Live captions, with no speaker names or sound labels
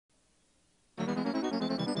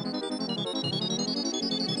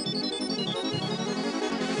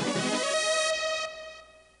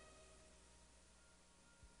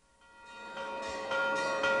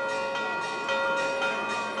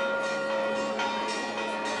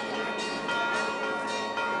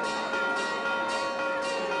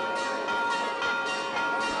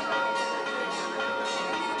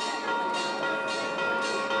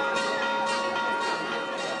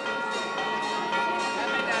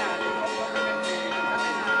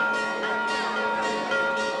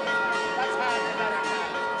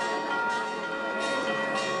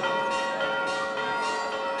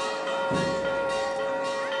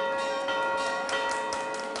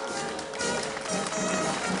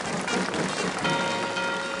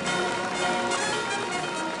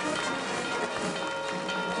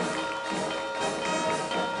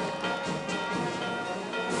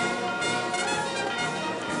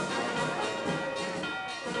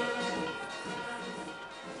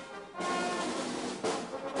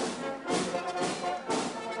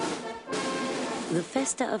The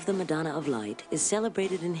Festa of the Madonna of Light is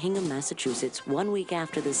celebrated in Hingham, Massachusetts, 1 week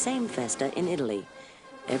after the same festa in Italy.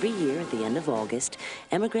 Every year, at the end of August,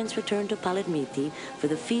 emigrants return to Palermiti for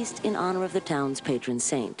the feast in honor of the town's patron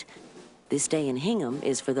saint. This day in Hingham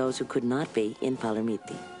is for those who could not be in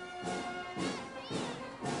Palermiti.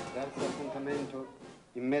 Terzo appuntamento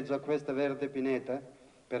in mezzo a questa verde pineta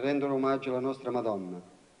per rendere omaggio alla nostra Madonna.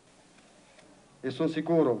 E sono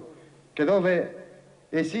sicuro che dove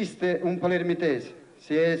esiste un palermitese,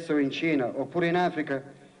 sia esso in Cina oppure in Africa,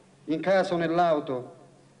 in casa o nell'auto,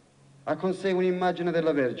 ha con sé un'immagine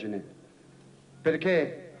della Vergine,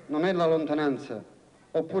 perché non è la lontananza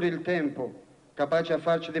oppure il tempo capace a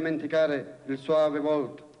farci dimenticare il suave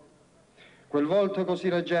volto, quel volto così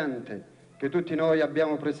raggiante che tutti noi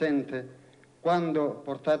abbiamo presente quando,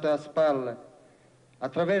 portata a spalla,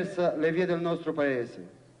 attraversa le vie del nostro paese.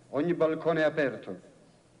 Ogni balcone è aperto,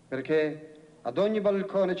 perché ad ogni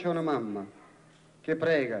balcone c'è una mamma che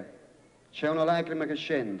prega, c'è una lacrima che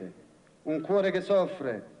scende, un cuore che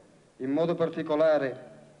soffre, in modo particolare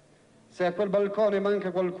se a quel balcone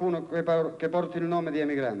manca qualcuno che porti il nome di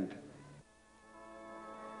emigrante.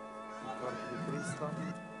 Il corpo di Cristo,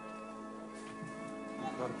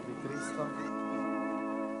 il corpo di Cristo,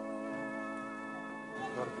 il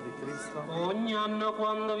corpo di Cristo. Ogni anno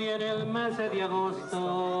quando viene il mese di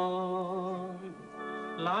agosto,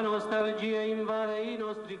 la nostalgia invade i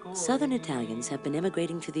nostri cuori. Southern Italians have been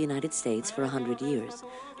immigrating to the United States for 100 years.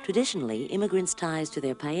 Traditionally, immigrants' ties to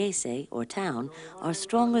their paese, or town, are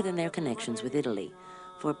stronger than their connections with Italy.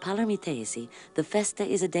 For Palermitesi, the festa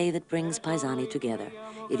is a day that brings paesani together.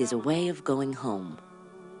 It is a way of going home.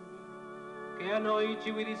 Che a noi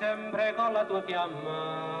ci guidi sempre con la tua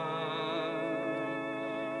fiamma,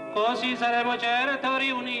 così saremo certo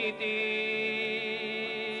riuniti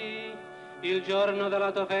il giorno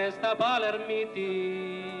della tua festa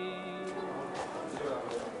Palermiti.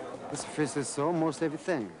 This fest is almost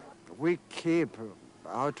everything. We keep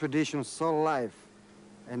our traditions so alive,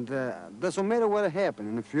 and doesn't matter what happens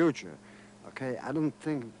in the future. Okay, I don't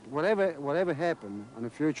think whatever happens in the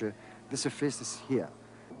future, this fest is here.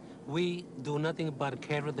 We do nothing but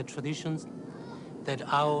carry the traditions that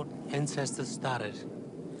our ancestors started.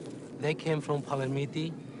 They came from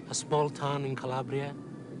Palermiti, a small town in Calabria,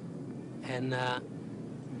 and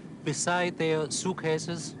beside their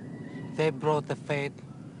suitcases, they brought the faith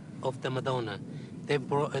of the Madonna. They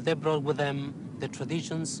brought with them the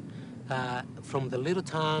traditions from the little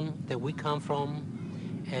town that we come from,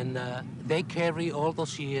 and they carry all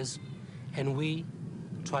those years, and we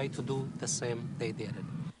try to do the same they did.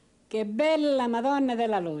 Che bella Madonna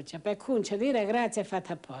della luce, per cui dire grazie è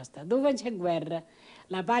fatta apposta. Dove c'è guerra,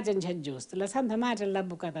 la pace c'è giusta, la Santa Madre è la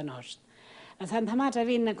bucata nostra. La Santa Madre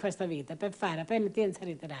viene in questa vita per fare penitenza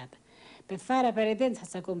ritirata, per fare penitenza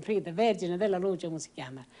sacomprita, Vergine della luce come si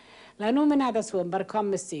chiama. La nominata sua imbarcò a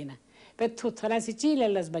Messina, per tutta la Sicilia e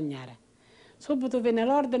la Sbagnara. Subito viene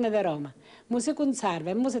l'ordine di Roma, mu si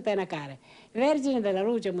conserva e mu si tiene a care. Vergine della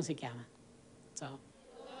luce come si chiama. So.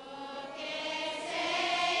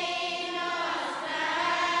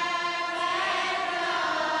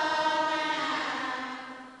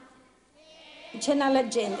 C'è una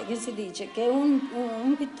leggenda che si dice che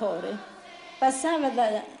un pittore passava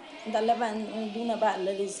davanti di una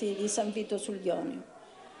valle di San Vito sul Ionio.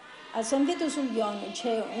 A San Vito sul Ionio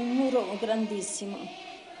c'è un muro grandissimo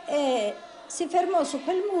e si fermò su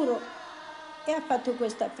quel muro e ha fatto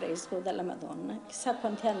questo affresco della Madonna. Chissà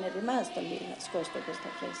quanti anni è rimasto lì nascosto questo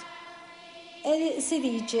affresco. E si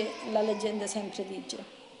dice, la leggenda sempre dice,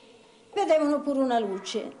 vedevano pure una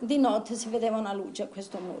luce, di notte si vedeva una luce a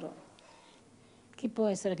questo muro. Che può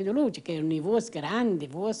essere che luce, che erano i boschi grandi,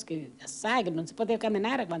 boschi assai, che non si poteva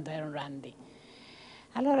camminare quando erano grandi.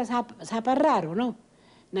 Allora si parlarono,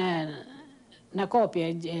 no? Una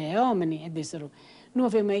coppia di uomini e dissero,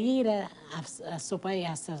 noi dobbiamo andare a questo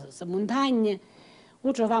paese, a questa montagna, e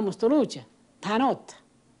troviamo questa luce, la notte.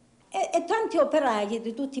 E tanti operai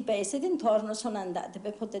di tutti i paesi d'intorno sono andati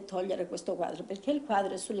per poter togliere questo quadro, perché il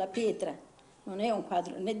quadro è sulla pietra, non è un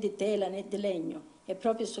quadro né di tela né di legno, è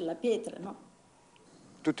proprio sulla pietra, no?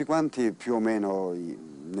 Tutti quanti più o meno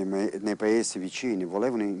nei paesi vicini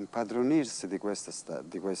volevano impadronirsi di questa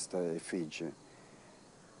effigie,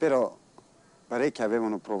 però parecchi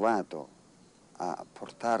avevano provato a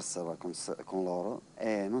portarsela con loro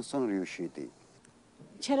e non sono riusciti.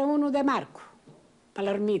 C'era uno di Marco,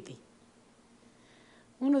 Palermiti,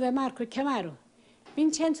 uno di Marco chiamarono,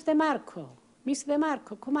 Vincenzo De Marco, Miss De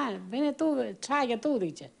Marco, com'è? Vieni tu, traga tu,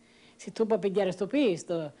 dice, se tu puoi pigliare sto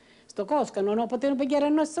pisto, sto cosca, non lo potevano pigliare a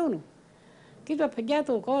nessuno. Chi tu ha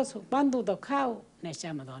pigliato coso, quando toccavo, ne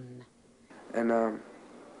siamo donne. And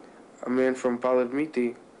a man from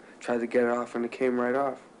Palermiti tried to get it off and it came right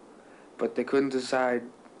off. But they couldn't decide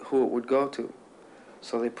who it would go to.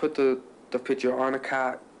 So they put the picture on a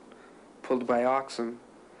cart pulled by oxen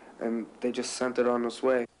and they just sent it on its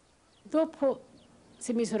way. Dopo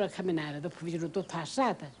si misero a camminare, dopo fecero tutta la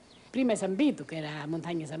strada. Prima San Vito, che era la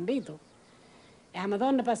montagna San Vito, e la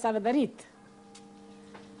Madonna passava da ritta.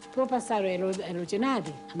 Poi passarono i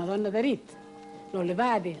lucinati, la Madonna da ritta. Lo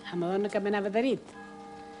levati, la Madonna camminava da ritta.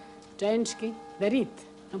 Genski da ritta,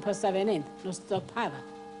 non passava niente, non stoppava.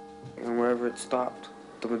 And wherever it stopped,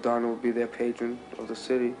 the Madonna would be their patron of the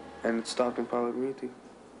city, and it stopped in Palermiti.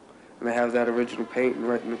 And they have that original painting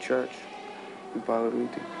right in the church in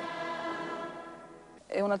Palermiti.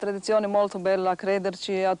 È una tradizione molto bella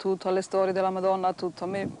crederci a tutto, alle storie della Madonna, a tutto.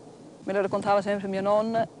 Me lo raccontava sempre mia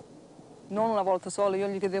nonna, non una volta sola, io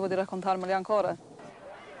gli chiedevo di raccontarmeli ancora.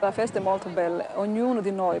 La festa è molto bella, ognuno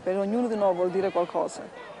di noi, per ognuno di noi vuol dire qualcosa.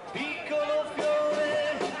 Piccolo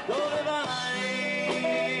fiore, dove vai?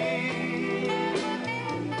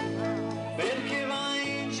 Perché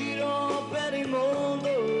vai in giro per il mondo?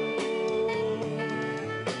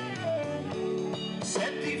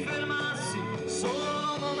 Se ti fermassi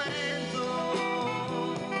solo un momento,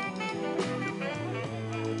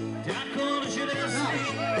 ti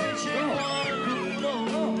accorgeresti che c'è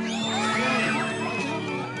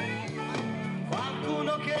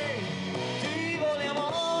qualcuno che ti vuole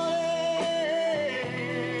amore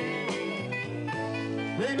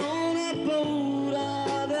e non ha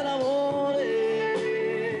paura dell'amore,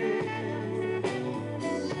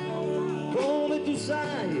 come tu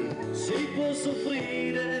sai si può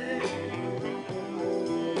soffrire,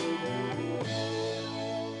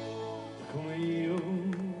 come io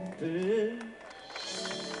te.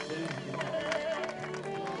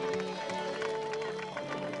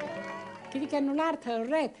 Chi dice che hanno l'arte o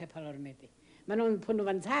rete, Palermiti, ma non possono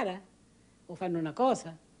avanzare o fanno una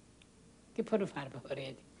cosa? Che possono fare,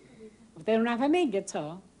 poveretti? Avere una famiglia,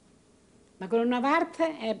 so? Ma con una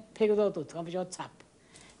parte è piegato tutto, come faccio zappo.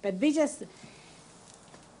 Per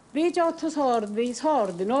 18 sordi,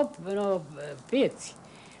 no pezzi.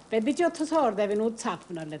 Per 18 sordi è venuto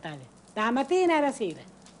zappo all'Italia. Da mattina alla sera.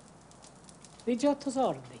 18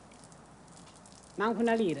 sordi. Manco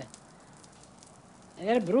una lira.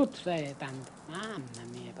 Era brutto, sai, tanto. Mamma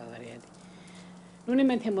mia, poveretti. Non ne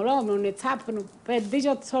mettiamo l'uomo, non ne zappano per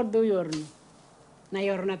 18 soldi al giorno. Una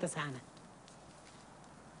giornata sana.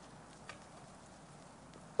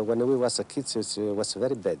 When we was a kids, it was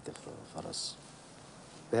very bad for us.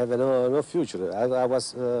 We have no future. I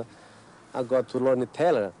got to learn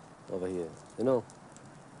Italian over here, you know,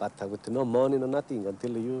 but with no money, no nothing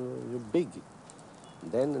until you're big.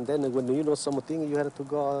 And then when you know something, you have to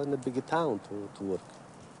go in a big town to work.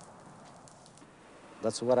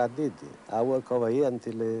 That's what I did. I work over here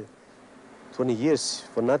until 20 years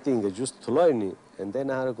for nothing, just to learn. And then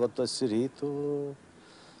I got to the city to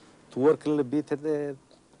work a little bit and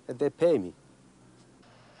they pay me.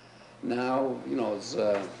 Now, you know, it's,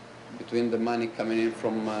 between the money coming in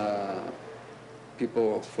from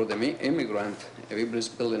people for the immigrant, everybody's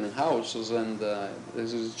building houses, and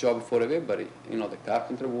this is a job for everybody. You know, the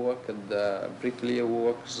carpenter work, the bricklayer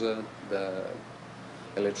works, the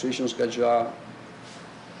electricians got job,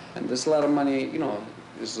 and there's a lot of money. You know,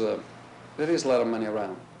 there is a lot of money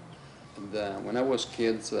around. And, when I was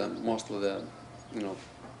kids, most of the, you know,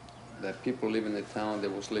 the people living in the town, they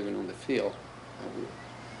was living on the field.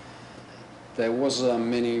 There was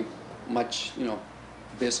much, you know,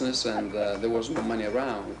 business, and there was no money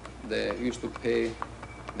around. They used to pay,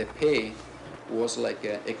 the pay was like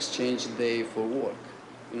an exchange day for work.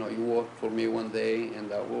 You know, you work for me one day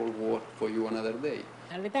and I will work for you another day.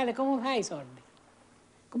 All'Italia come fai i soldi?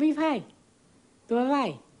 Come fai? Dove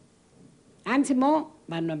vai? Anzi, mo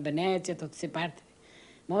vanno a Venezia, tutte queste parti.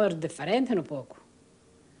 Mo è differente un poco.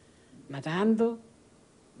 Ma tanto,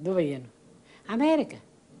 dove vanno? America.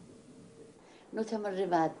 Noi siamo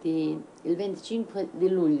arrivati il 25 di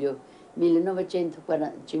luglio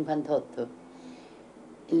 1958,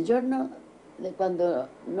 il giorno quando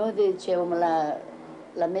noi dicevamo la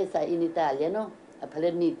messa in Italia, no? A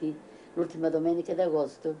Palermiti, l'ultima domenica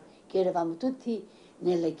d'agosto, che eravamo tutti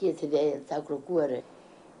nelle chiese del Sacro Cuore.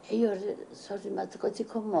 E io sono rimasta così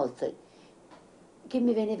commossa che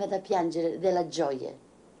mi veniva da piangere della gioia,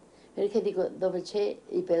 perché dico, dove c'è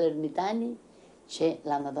i palermitani c'è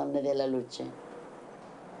la Madonna della Luce.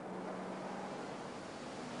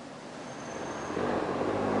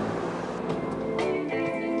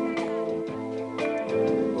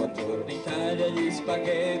 Buongiorno Italia, gli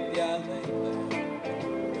spaghetti al dente,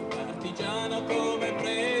 partigiano come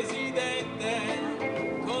presidente,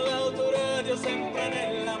 con l'autoradio sempre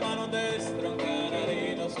nella mano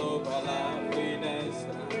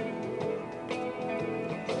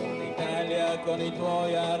con i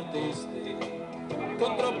tuoi artisti,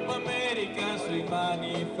 con troppa America sui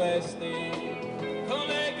manifesti, con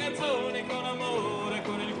le canzoni, con amore,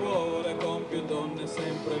 con il cuore, con più donne,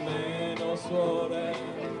 sempre meno suore.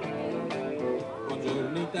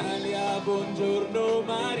 Buongiorno Italia, buongiorno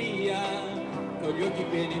Maria, con gli occhi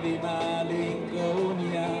pieni di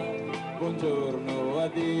malinconia, buongiorno,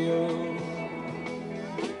 addio,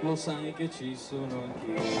 lo sai che ci sono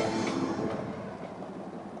anch'io.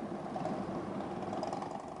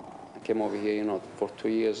 I came over here, for 2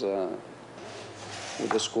 years with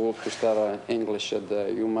the school to study English at the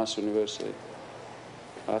UMass University.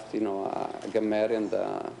 After, I got married and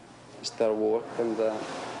started work and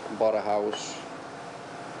bought a house.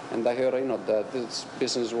 And I heard, that this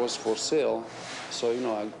business was for sale, so,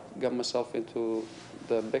 I got myself into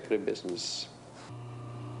the bakery business.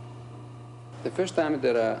 The first time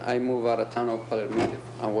that I moved out of town of Palermiti,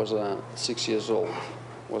 I was 6 years old.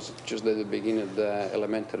 It was just at the beginning of the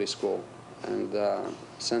elementary school. And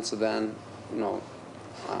since then,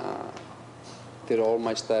 did all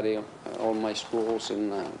my study, all my schools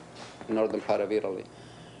in northern part of Italy.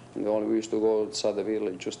 And we used to go outside the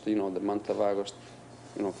village just, the month of August,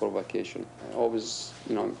 for vacation. Always,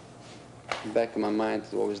 back in my mind,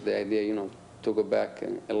 always the idea, to go back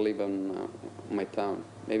and live in my town.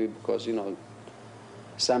 Maybe because,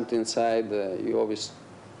 something inside, you always,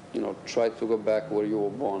 try to go back where you were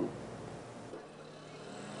born.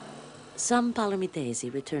 Some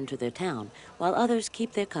palermitesi return to their town, while others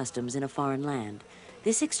keep their customs in a foreign land.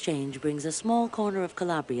 This exchange brings a small corner of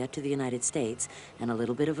Calabria to the United States and a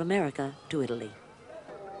little bit of America to Italy.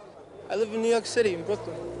 I live in New York City, in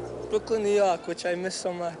Brooklyn. Brooklyn, New York, which I miss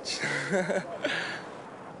so much. So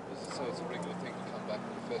it's a regular thing to come back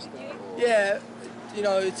for the festa? Or? Yeah,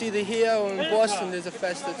 it's either here or in Boston there's a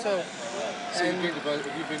festa too. So have you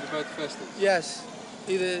been to both festas? Yes,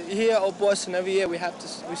 either here or Boston. Every year we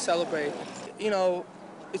celebrate.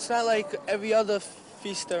 It's not like every other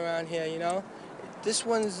feast around here, This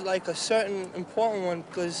one's like a certain important one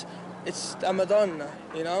because it's a Madonna,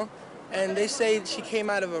 And they say she came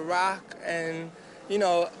out of Iraq, and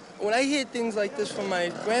when I hear things like this from my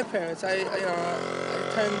grandparents, I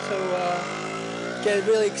tend to get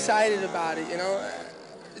really excited about it.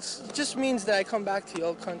 It just means that I come back to the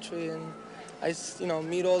old country and I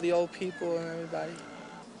meet all the old people and everybody.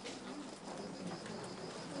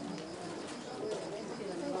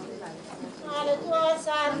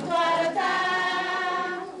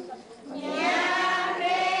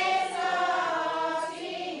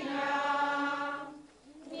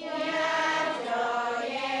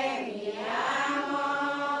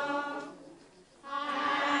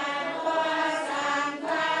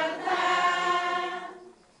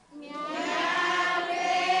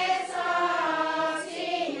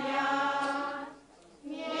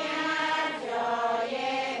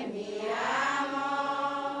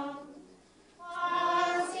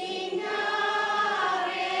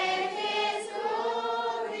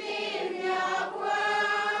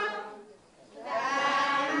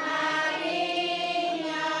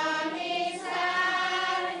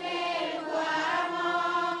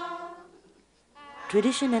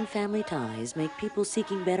 Tradition and family ties make people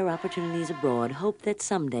seeking better opportunities abroad hope that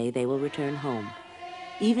someday they will return home.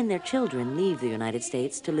 Even their children leave the United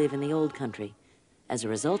States to live in the old country. As a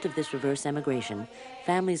result of this reverse emigration,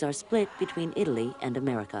 families are split between Italy and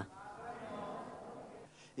America.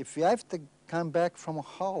 If you have to come back from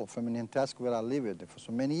Hull, from an task where I lived for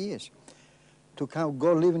so many years, to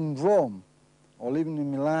go live in Rome, or living in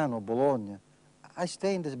Milan or Bologna, I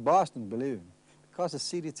stay in this Boston, believe me. Because a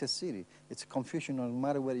city, it's a city. It's a confusion no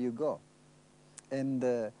matter where you go. And,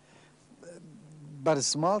 but a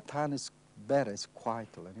small town is better, it's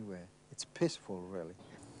quieter anyway. It's peaceful, really.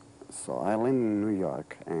 So I live in New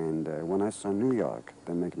York, and when I saw New York,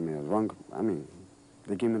 they gave me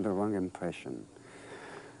the wrong impression.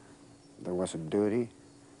 There was a dirty,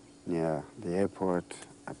 near the airport,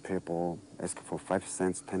 people asking for 5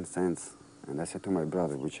 cents, 10 cents. And I said to my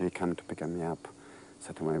brother, which he came to pick me up, I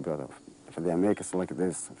said to my brother, if the Americans like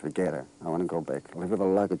this, forget it. I want to go back. Leave the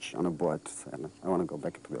luggage on a boat. I want to go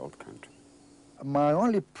back to the old country. My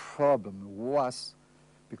only problem was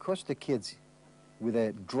because the kids, with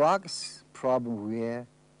the drugs problem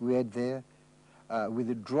we had there, with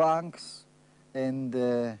the drunks and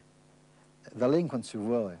delinquency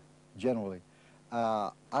really, generally,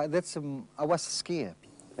 I was scared.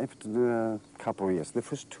 After a couple of years, the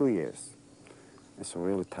first 2 years, it's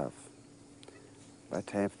really tough.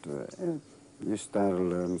 But after you start to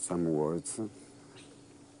learn some words,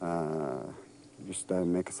 you start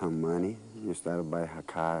making some money, you start to buy a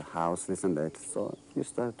car, house, this and that, so you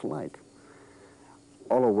start to like.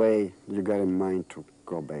 all the way you got in mind to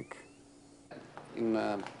go back? In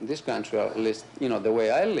this country, at least, the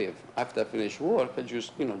way I live, after I finish work, I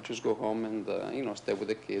just go home and, stay with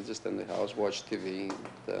the kids, stay in the house, watch TV.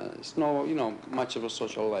 It's no, much of a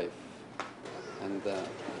social life. And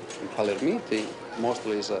in palermiti,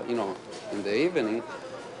 mostly is, in the evening,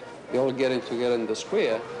 they all getting together in the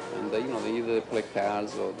square, and they either play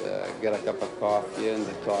cards or they get a cup of coffee and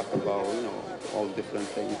they talk about, all different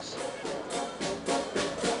things.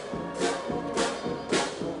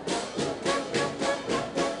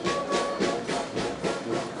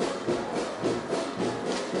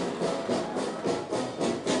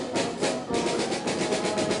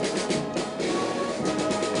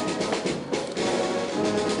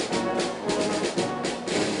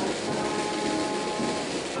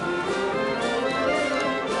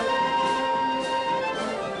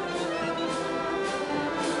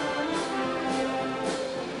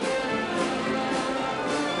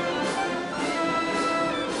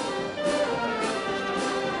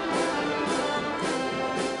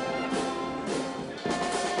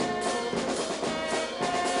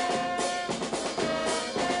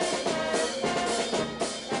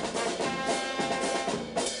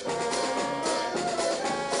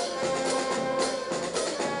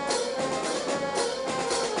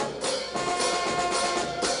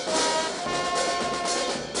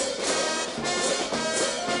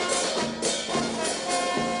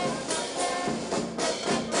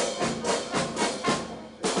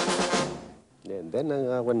 And then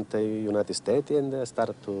I went to the United States and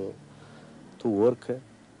started to work.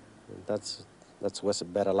 That was a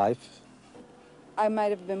better life. I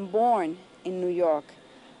might have been born in New York,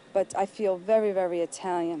 but I feel very, very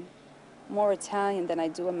Italian, more Italian than I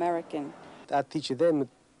do American. I teach them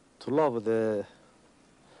to love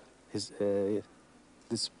this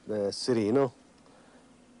city,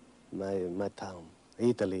 my town,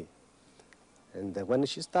 Italy. And when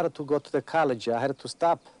she started to go to the college, I had to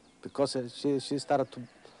stop because she started to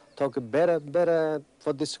talk better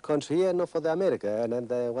for this country here, not for the America. And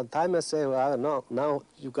then one time I say, well, no, now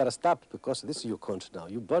you gotta stop because this is your country now.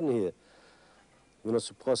 You're born here. You're not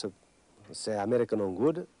supposed to say American no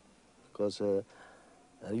good because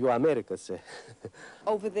you're American, say.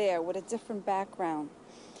 Over there with a different background,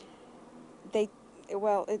 they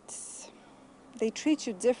treat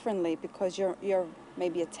you differently because you're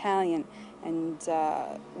maybe Italian and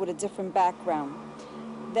with a different background.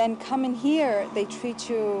 Then coming here, they treat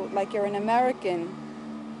you like you're an American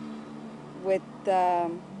with,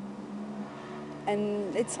 and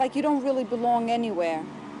it's like you don't really belong anywhere.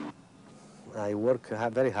 I work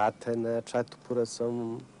very hard and try to put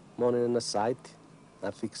some money on the side.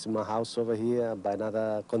 I fix my house over here, I buy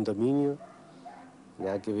another condominium, and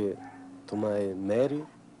I give it to my Mary.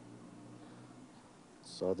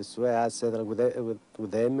 So this way I settle with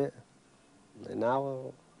them, and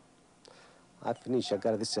now I finish. I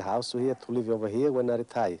got this house here to live over here when I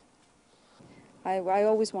retire. I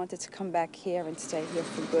always wanted to come back here and stay here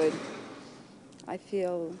for good. I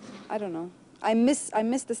feel, I don't know. I miss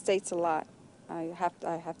the States a lot. I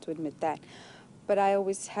have to admit that. But I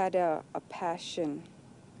always had a passion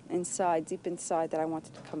inside, deep inside, that I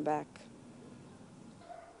wanted to come back.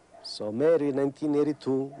 So Mary, in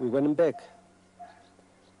 1982, we went back.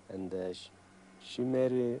 And she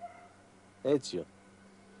married Ezio.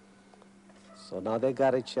 So now they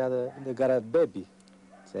got each other, they got a baby.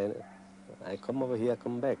 So I come over here, I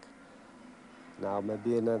come back. Now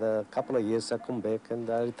maybe another couple of years I come back and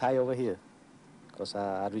I retire over here because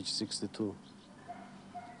I reached 62.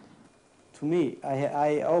 To me,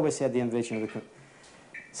 I always had the ambition of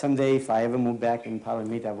someday if I ever move back in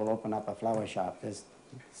palermiti, I will open up a flower shop.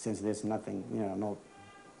 Since there's nothing, no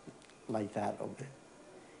like that over there.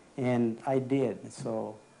 And I did,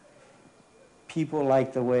 so people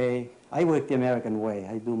like the way, I work the American way.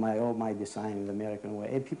 I do all my design the American way.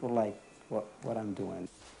 And people like what I'm doing.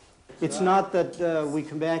 It's not that we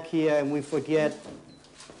come back here and we forget,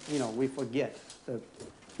 we forget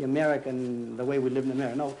the American, the way we live in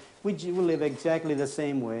America. No, we live exactly the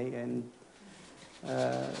same way. And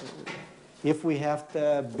if we have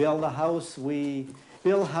to build a house, we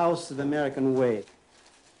build a house the American way.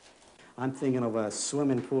 I'm thinking of a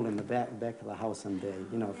swimming pool in the back of the house someday,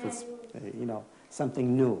 if it's,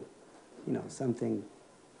 something new, something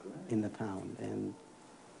in the town, and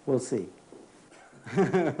we'll see.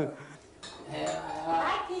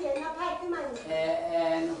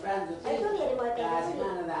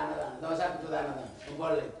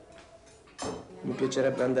 Mi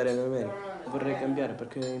piacerebbe andare in America. Vorrei cambiare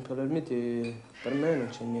perché in palermiti per me non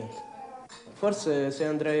c'è niente. Forse se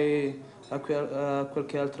andrei a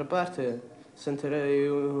qualche altra parte sentirei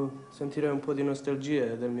un po' di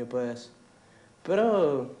nostalgia del mio paese.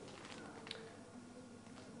 Però,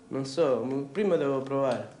 non so, prima devo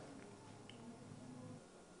provare.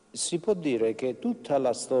 Si può dire che tutta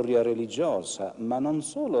la storia religiosa, ma non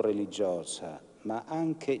solo religiosa, ma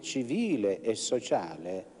anche civile e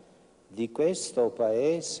sociale di questo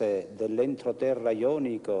paese dell'entroterra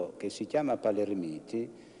ionico che si chiama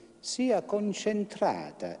Palermiti, sia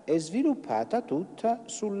concentrata e sviluppata tutta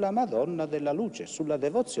sulla Madonna della Luce, sulla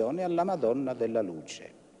devozione alla Madonna della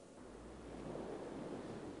Luce.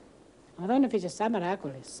 La Madonna fece assai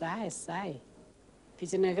miracoli, assai.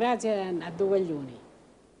 Fece una grazia a due guaglioni.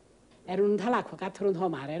 Erano dall'acqua, catturano dal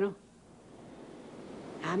mare, no?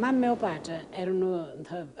 La mamma e il padre erano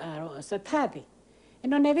saltati e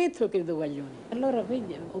non ne vedono che due guaglioni. Allora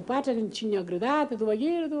il padre insegnò a gridare, due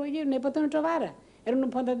guaglioni, ne potevano trovare. Erano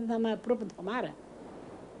portati proprio dal mare.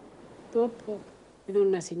 Dopo vedo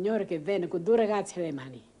una signora che venne con due ragazzi alle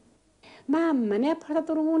mani. Mamma, ne ha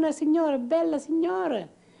portato una signora, bella signora.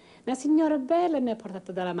 Una signora bella ne ha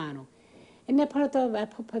portato dalla mano. E ne ha portato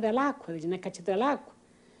proprio dall'acqua, ne ha cacciato dall'acqua.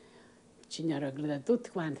 Il Signore ha gridato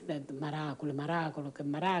tutti quanti, miracolo, che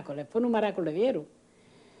miracolo. E poi un miracolo vero.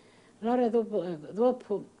 Allora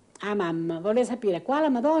dopo la mamma voleva sapere quale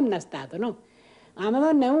Madonna è stata, no? La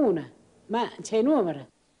Madonna è una. Ma c'è il numero.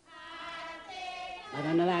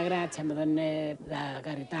 Madonna della grazia, Madonna della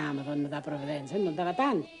carità, Madonna della provvidenza, non dava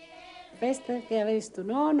tanto. Questa che ha visto,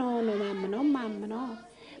 no, mamma, no.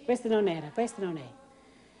 Questa non era.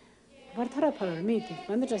 Porterò a Palermiti,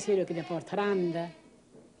 quando c'è Sirio che ti porteranno,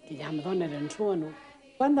 che la Madonna era in suono.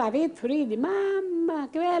 Quando ha visto ridi, mamma,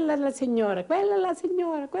 quella è la signora.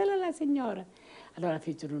 Allora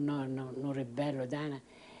fecero un ribello, Giana,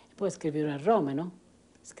 e poi scrivero a Roma, no?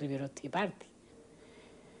 Scrivero tutte le parti.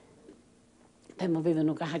 Poi mi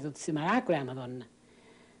vedono che tutti questi miracoli la Madonna.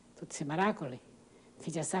 Tutti questi miracoli.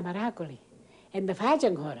 Fece assai miracoli. E ne faccio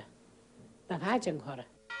ancora.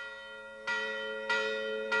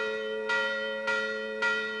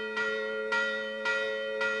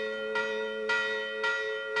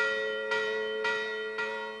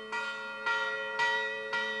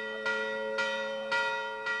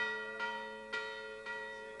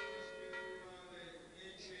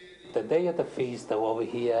 The day of the feast over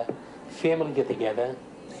here, family get together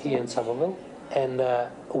here in Somerville, and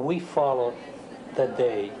we follow the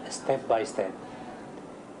day step by step.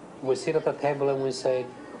 We sit at the table and we say,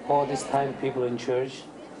 all this time people in church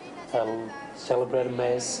celebrate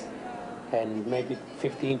Mass, and maybe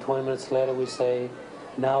 15, 20 minutes later we say,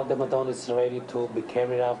 now the Madonna is ready to be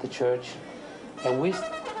carried out of the church, and we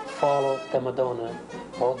follow the Madonna,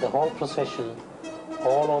 or the whole procession,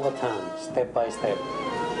 all over town, step by step.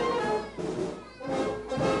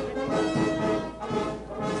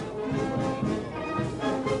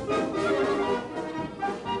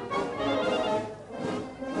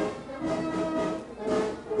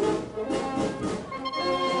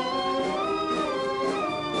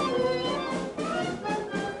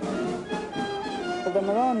 The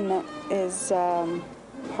Madonna is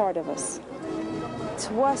part of us.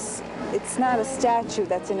 To us, it's not a statue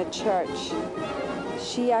that's in a church.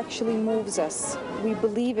 She actually moves us. We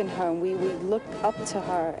believe in her, and we look up to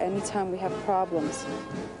her anytime we have problems.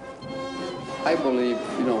 I believe,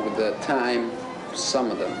 with the time, some,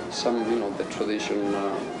 the tradition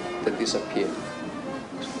that disappeared.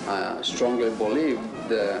 I strongly believe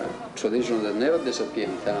the tradition that never disappeared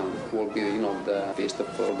in town will be, the feast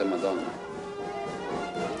for the Madonna.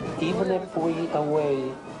 Even if we are away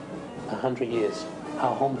 100 years,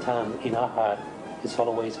 our hometown in our heart is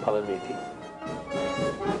always Palermiti.